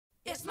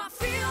It's my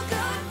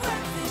feel-good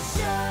breakfast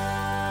show.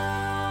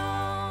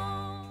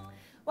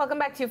 Welcome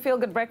back to your Feel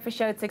Good Breakfast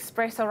Show. It's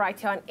Expresso right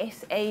here on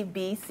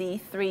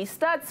SABC3.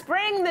 Start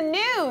spreading the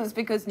news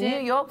because New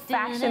York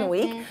Fashion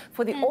Week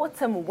for the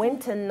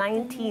Autumn-Winter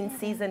 19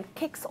 season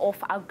kicks off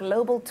our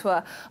global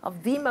tour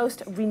of the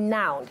most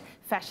renowned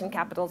fashion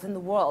capitals in the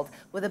world,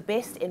 with the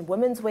best in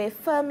women's wear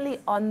firmly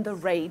on the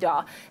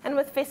radar. And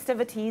with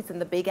festivities in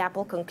the Big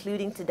Apple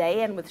concluding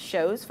today, and with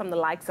shows from the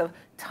likes of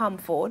Tom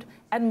Ford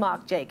and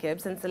Marc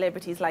Jacobs, and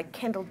celebrities like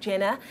Kendall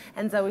Jenner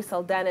and Zoe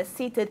Saldana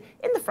seated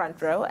in the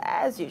front row,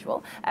 as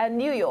usual,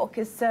 New York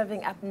is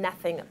serving up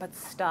nothing but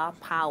star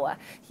power.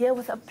 Here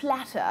with a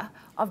platter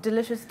of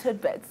delicious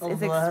tidbits is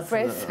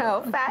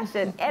Expresso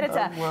fashion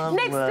editor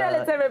Nick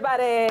Strelitz,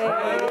 everybody.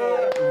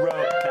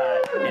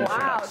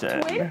 Wow,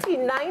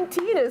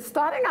 2019 is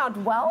starting out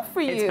well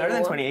for you. It's better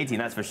than 2018,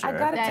 that's for sure. I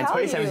gotta tell in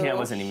 2017, I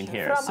wasn't even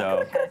here. From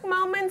so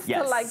moments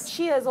to like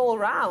cheers all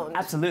round.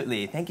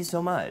 Absolutely. Thank you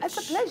so much. It's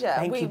a pleasure.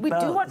 Thank you we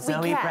both. do what Zoe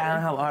we can.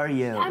 Brown, how are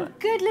you? I'm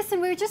good. Listen,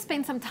 we just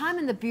spent some time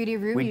in the beauty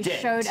room. We You did.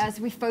 showed us,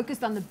 we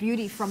focused on the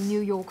beauty from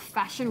New York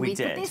Fashion Week.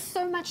 did. But there's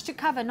so much to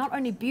cover, not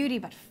only beauty,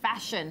 but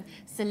fashion,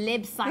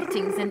 celeb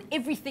sightings, and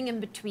everything in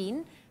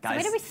between. Guys, so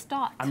where do we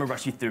start? I'm gonna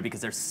rush you through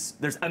because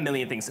there's a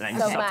million things tonight.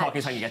 So Stop much.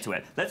 talking so I can get to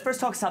it. Let's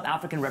first talk South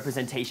African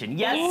representation.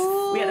 Yes,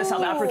 we had a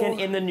South African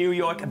in the New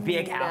York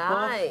Big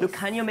Apple.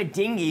 Lukhanya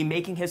Madingi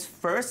making his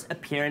first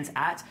appearance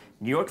at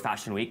New York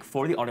Fashion Week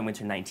for the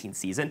Autumn-Winter 19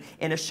 season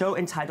in a show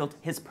entitled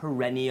his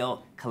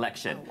Perennial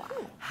Collection. Oh,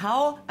 wow.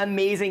 How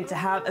amazing to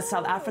have a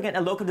South African,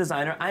 a local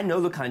designer, I know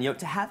Lukhanya,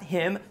 to have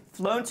him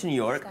flown to New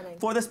York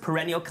for this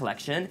Perennial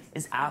Collection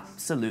is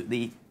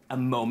absolutely a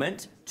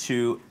moment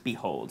to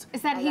behold.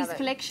 Is that his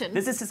collection?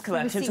 This is his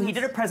collection. So he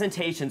did a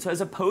presentation. So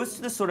as opposed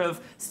to the sort of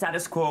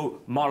status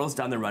quo models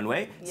down the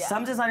runway,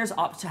 some designers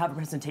opt to have a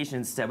presentation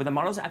instead, where the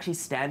models are actually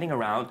standing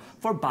around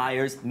for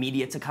buyers,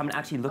 media to come and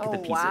actually look at the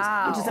pieces,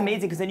 which is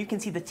amazing because then you can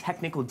see the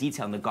technical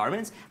detail in the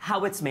garments,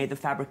 how it's made, the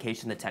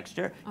fabrication, the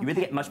texture. You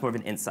really get much more of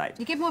an insight.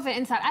 You get more of an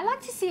insight. I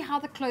like to see how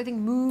the clothing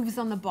moves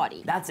on the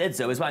body. That's it,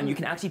 Zoe, as well. And you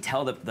can actually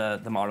tell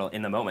the model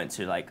in the moment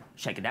to like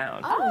shake it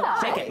down. Oh,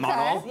 shake it,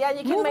 model. Yeah,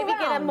 you can Move maybe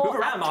get a around. more Move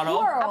around, model.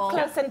 up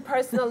close and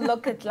personal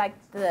look at like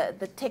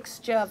the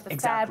texture of the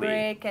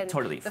fabric and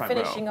the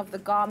finishing of the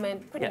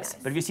garment. Pretty nice.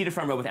 But if you see the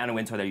front row with Anna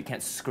Wintour there, you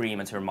can't scream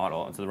into her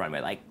model onto the runway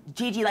like,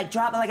 Gigi, like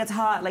drop it like it's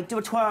hot, like do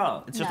a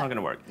twirl. It's just not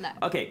gonna work. No.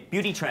 Okay,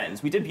 beauty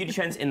trends. We did beauty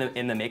trends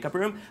in the makeup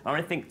room. I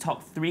want to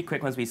top 3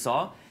 quick ones we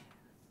saw.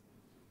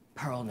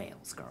 Pearl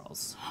nails,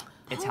 girls.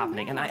 It's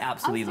happening, and I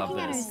absolutely love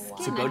this.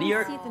 So go to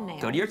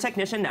your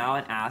technician now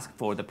and ask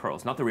for the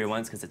pearls, not the real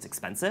ones because it's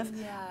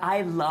expensive.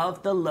 I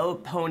love the low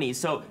pony.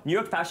 So New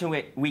York Fashion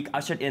Week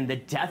ushered in the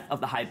death of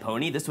the high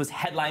pony. This was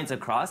headlines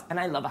across, and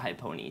I love a high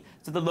pony.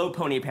 So the low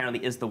pony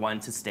apparently is the one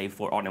to stay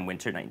for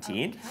Autumn-Winter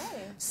 19.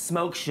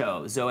 Smoke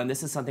show, Zoe, and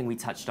this is something we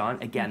touched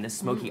on. Again, the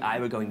smoky eye,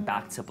 we're going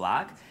back to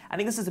black. I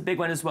think this is a big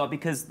one as well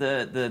because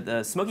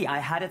the smoky eye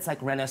had its like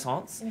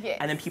renaissance,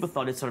 and then people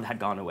thought it sort of had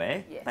gone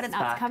away, but it's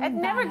back. It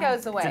never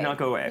goes away. It did not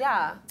go away.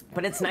 Yeah.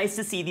 But it's nice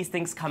to see these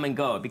things come and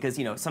go because,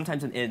 you know,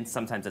 sometimes it's in,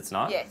 sometimes it's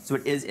not. So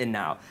it is in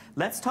now.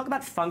 Let's talk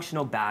about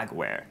functional bag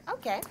wear.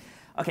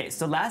 Okay,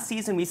 so last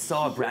season we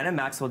saw Brandon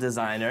Maxwell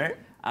designer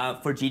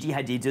for Gigi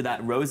Hadid do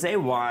that rosé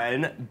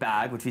wine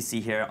bag, which we see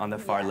here on the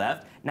far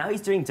left. Now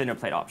he's doing dinner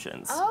plate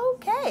options.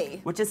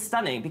 Which is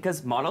stunning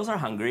because models are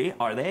hungry,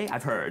 are they?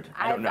 I've heard.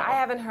 I don't know. I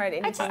haven't heard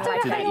anything. I just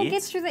don't know how you'll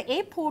get through the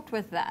airport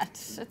with that.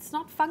 It's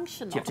not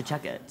functional. You have to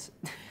check it.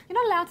 You're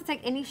not allowed to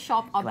take any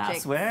sharp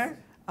objects. Glassware?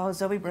 Oh,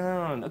 Zoe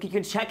Brown. Okay, you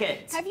can check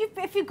it.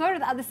 If you go to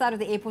the other side of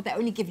the airport, they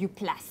only give you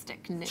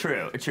plastic.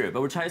 True.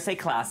 But we're trying to stay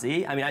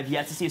classy. I mean, I've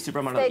yet to see a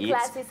supermodel eat. Stay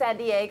classy, San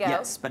Diego.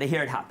 Yes, but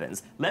here it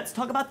happens. Let's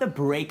talk about the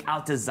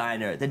breakout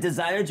designer, the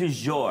designer du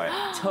jour,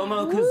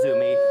 Tomo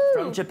Kazumi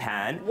from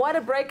Japan. What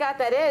a breakout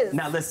that is.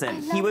 Now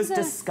listen, he was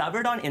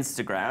discovered on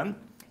Instagram.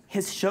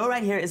 His show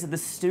right here is at the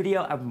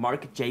studio of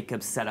Marc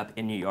Jacobs set up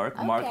in New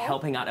York. Marc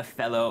helping out a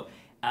fellow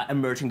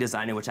emerging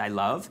designer, which I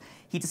love.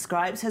 He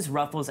describes his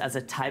ruffles as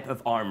a type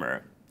of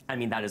armor. I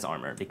mean, that is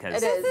armor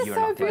because you're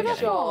not going to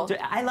get it.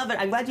 I love it.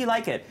 I'm glad you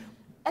like it.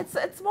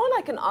 It's more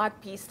like an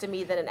art piece to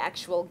me than an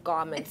actual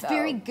garment. It's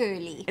very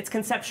girly. It's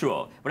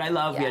conceptual. What I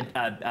love, we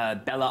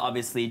had Bella,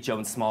 obviously,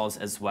 Joan Smalls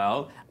as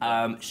well,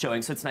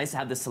 showing. So it's nice to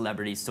have the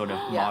celebrity sort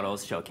of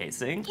models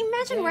showcasing.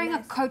 Imagine wearing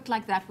a coat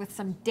like that with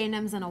some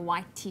denims and a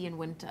white tee in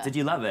winter. Did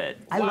you love it?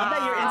 I love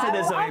that you're into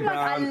this, Zoe Brown.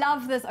 I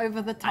love this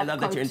over the top I love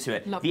that you're into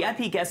it.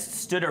 VIP guests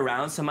stood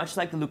around, so much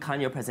like the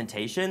Lukhanya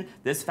presentation,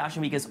 this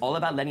Fashion Week is all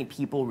about letting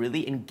people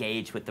really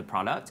engage with the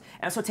product.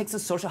 And so it takes a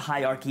social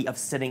hierarchy of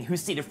sitting,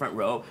 who's seated front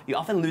row. You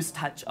often lose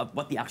touch of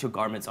what the actual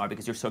garments are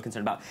because you're so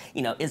concerned about,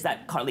 you know, is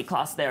that Karlie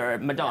Kloss there or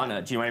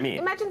Madonna? Do you know what I mean?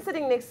 Imagine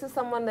sitting next to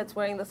someone that's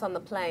wearing this on the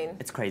plane.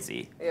 It's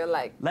crazy. You're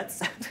like,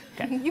 Let's.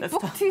 Okay, You let's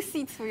booked talk, 2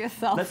 seats for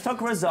yourself. let's talk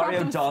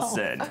Rosario Problem solved.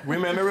 Dawson.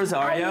 Remember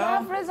Rosario? I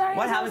love Rosario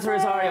What happened to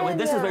Dawson. Rosario? Well,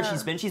 this is where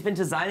she's been. She's been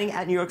designing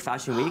at New York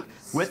Fashion Week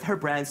with her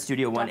brand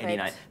Studio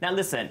 189. Now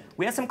listen,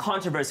 we have some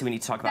controversy we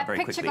need to talk about That very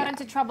picture quickly. got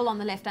into trouble on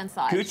the left-hand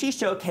side. Gucci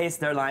showcased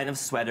their line of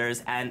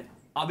sweaters, and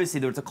obviously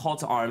there was a call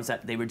to arms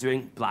that they were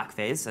doing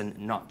blackface and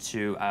not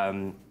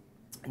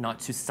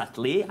too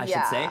subtly, I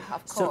should say.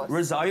 of So course.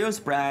 Rosario's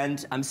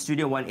brand,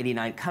 Studio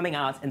 189, coming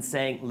out and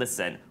saying,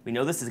 listen, we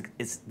know this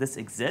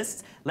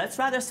exists. Let's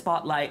rather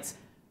spotlight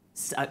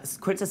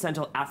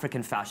quintessential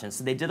African fashion.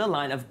 So they did a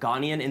line of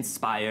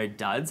Ghanaian-inspired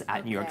duds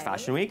at New York Okay.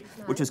 Fashion Week,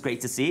 which was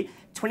great to see.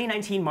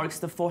 2019 marks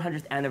the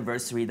 400th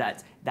anniversary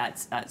that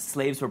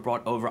slaves were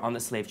brought over on the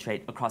slave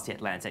trade across the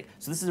Atlantic.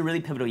 So this is a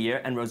really pivotal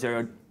year, and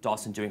Rosario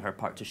Dawson doing her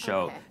part to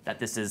show Okay. that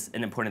this is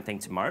an important thing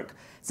to mark.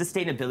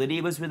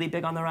 Sustainability was really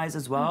big on the rise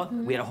as well.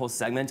 We had a whole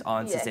segment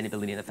on Yes,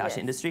 sustainability in the fashion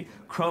yes. industry.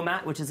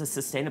 Chromat, which is a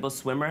sustainable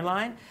swimmer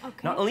line.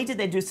 Not only did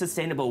they do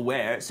sustainable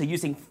wear, so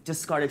using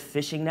discarded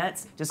fishing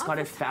nets,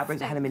 discarded fabric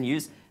that hadn't been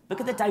used. Look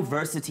at the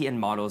diversity in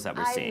models that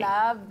we're I seeing.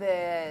 love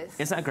this.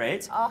 Isn't that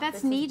great? Oh, That's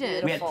this is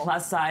needed. We had beautiful.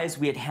 plus size,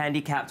 we had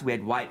handicapped, we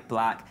had white,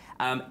 black,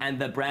 and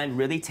the brand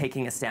really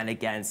taking a stand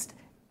against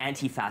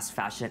anti-fast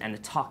fashion and the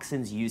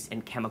toxins used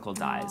in chemical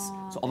dyes.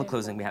 So all the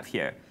clothing we have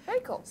here.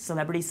 Very cool.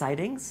 Celebrity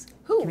sightings.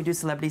 Who? Can we do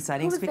celebrity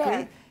sightings Who's quickly?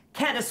 there?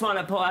 Candice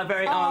Swanepoel, our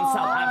very own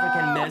South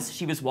African miss.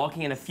 She was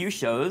walking in a few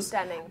shows.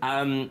 Stunning.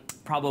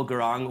 Prabal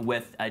Gurung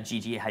with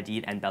Gigi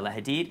Hadid and Bella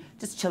Hadid,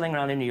 just chilling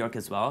around in New York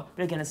as well.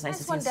 But again, it's nice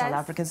to see a one, South Des.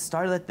 African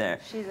starlet there.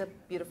 She's a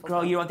beautiful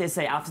Girl, girl. you know what they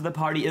say, after the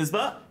party is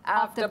the...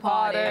 After And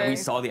party. we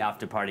saw the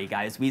after party,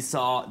 guys. We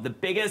saw the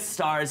biggest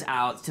stars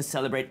out to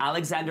celebrate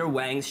Alexander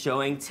Wang's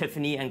showing,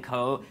 Tiffany and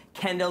Co.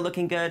 Kendall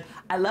looking good.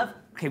 I love,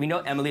 okay, we know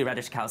Emily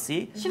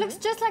Reddish-Kelsey. She looks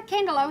just like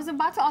Kendall. I was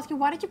about to ask you,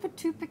 why did you put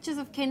 2 pictures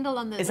of Kendall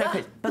on this? Is that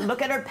crazy? But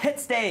look at her pit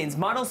stains,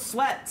 model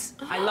sweat.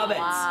 I love it.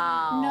 No,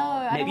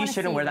 I don't Maybe you wanna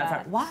shouldn't see wear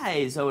that.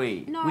 Why,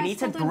 Zoe? No, we I need to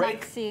still don't break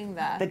like seeing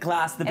that. the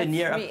glass, the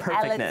veneer of reality.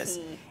 perfectness.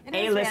 It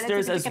is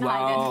A-listers reality, but as you can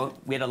hide well.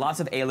 We had a lot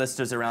of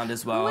A-listers around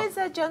as well. Who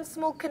is John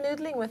Small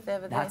canoodling with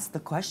over there? That's the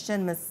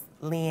question, Miss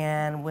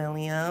Leanne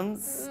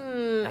Williams.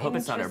 I hope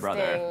it's not her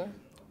brother Interesting.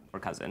 or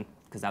cousin,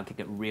 because that'll kick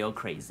it real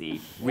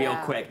crazy, real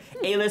Yeah. quick.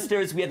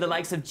 A-listers, we had the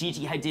likes of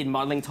Gigi Hadid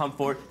modeling Tom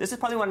Ford. This is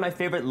probably one of my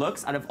favorite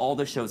looks out of all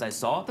the shows I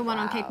saw. The one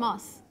on Kate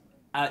Moss.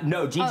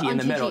 No, Gigi Oh, in on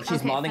the Gigi. middle. She's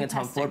Okay, modeling a Tom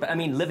fantastic. Ford, but I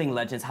mean, living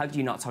legends. How could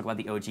you not talk about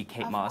the OG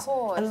Kate Moss?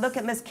 course. And look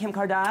at Miss Kim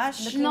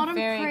Kardashian. Not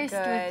very impressed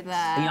good. with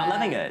that. You're not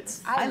loving it.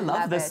 I love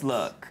love this it.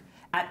 look.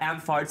 At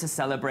Amphar to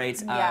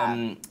celebrate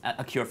Yeah.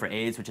 a cure for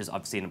AIDS, which is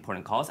obviously an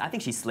important cause. I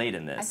think she slayed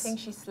in this. I think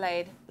she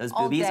slayed. Those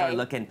all boobies day. are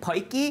looking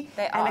pikey.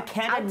 They and are. a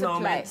candid Out to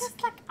moment. play.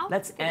 Just like out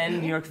Let's there.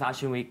 end New York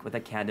Fashion Week with a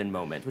candid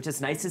moment, which is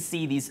nice to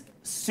see these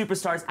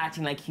superstars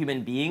acting like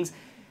human beings.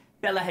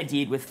 Bella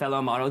Hadid with fellow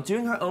model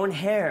doing her own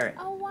hair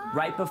Oh, wow.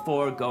 right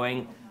before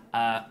going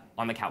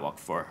on the catwalk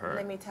for her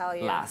Let me tell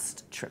you.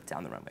 last trip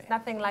down the runway.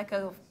 Nothing like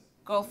a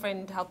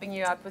girlfriend helping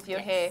you out with your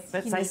hair. But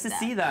it's You nice need to that.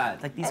 see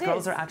that. Like these It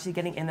girls is. are actually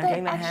getting in there, They're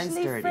getting their hands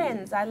actually dirty.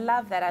 friends. I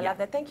love that. I Yeah. love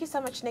that. Thank you so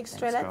much, Nick Thanks,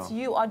 Strelitz. girl.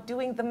 You are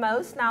doing the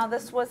most. Now,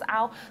 this was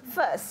our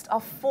first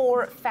of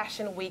 4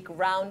 Fashion Week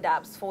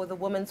roundups for the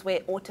Women's Wear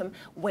Autumn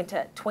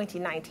Winter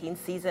 2019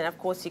 season. Of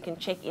course, you can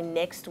check in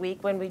next week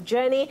when we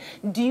journey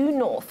due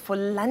north for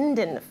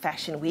London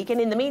Fashion Week. And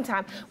in the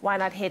meantime, why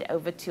not head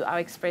over to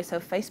our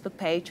Expresso Facebook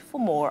page for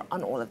more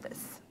on all of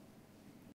this.